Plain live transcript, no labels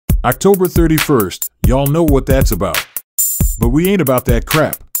October 31st, y'all know what that's about. But we ain't about that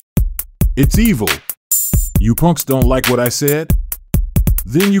crap. It's evil. You punks don't like what I said?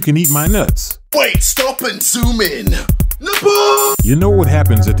 Then you can eat my nuts. Wait, stop and zoom in. NIPPLE! You know what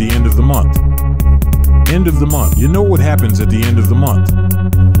happens at the end of the month. End of the month. You know what happens at the end of the month.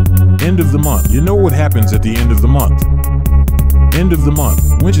 End of the month. You know what happens at the end of the month. End of the month.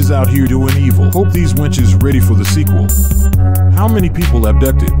 Wenches out here doing evil. Hope these wenches ready for the sequel. How many people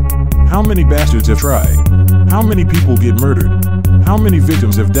abducted? How many bastards have tried? How many people get murdered? How many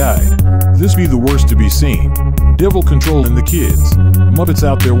victims have died? This be the worst to be seen. Devil controlling the kids. Muppets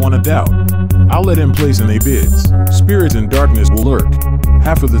out there wanna doubt. I'll let him place in they bids. Spirits in darkness will lurk.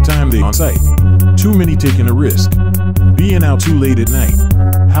 Half of the time they on site. Too many taking a risk. Being out too late at night.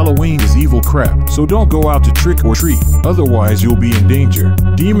 Halloween is evil crap, so don't go out to trick or treat. Otherwise you'll be in danger.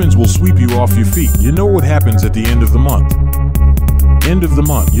 Demons will sweep you off your feet. You know what happens at the end of the month. End of the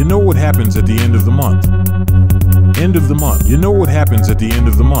month. You know what happens at the end of the month. End of the month. You know what happens at the end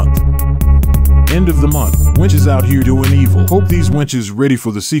of the month. End of the month. Wenches out here doing evil. Hope these wenches ready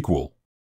for the sequel.